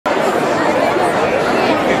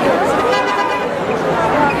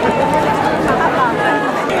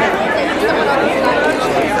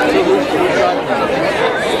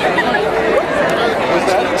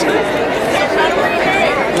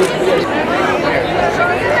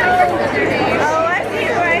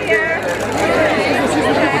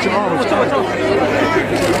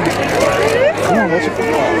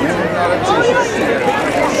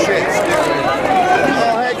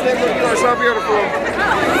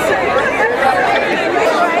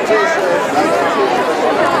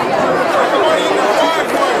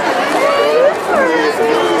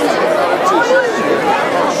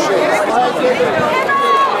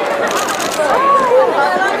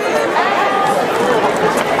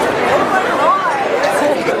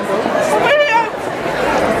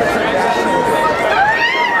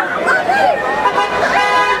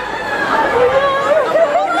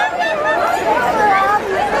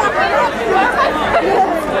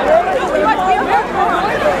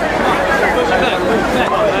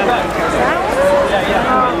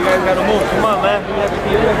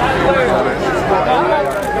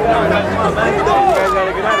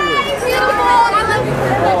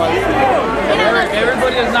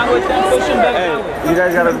him back. Hey, you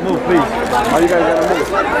guys gotta move, please. All you guys gotta move.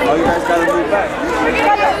 All you guys gotta move back.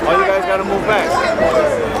 All you guys gotta move back.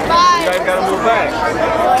 You guys gotta move back.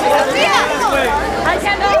 Hi,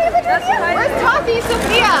 Kendall. Where's Toffee,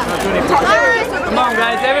 Sophia? Come on,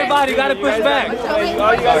 guys. Everybody gotta push back. All you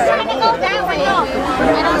guys gotta go that way. I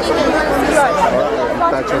don't need to.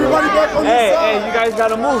 Hey, you guys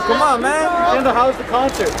gotta move. Come on, man. Kendall, how's the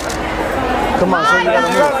concert? Come on, so you gotta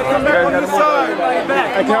move. You guys gotta move.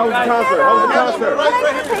 Hey, how was the concert? How was the concert?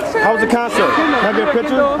 How was the concert? Can I get a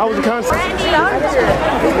picture? How was the concert?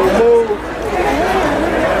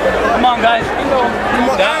 Come on, guys.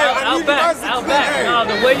 Out back. Out back. No,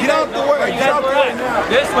 the way you guys were at.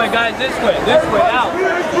 This way, guys. This way. This way. Out.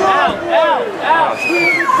 Out.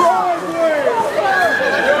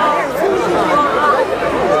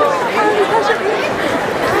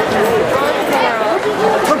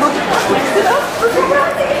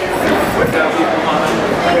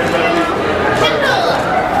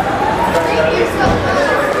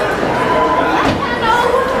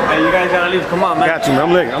 Hey, you guys gotta leave. Come on, man. Got you, man.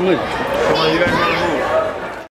 I'm leaving. Come on, you guys gotta leave.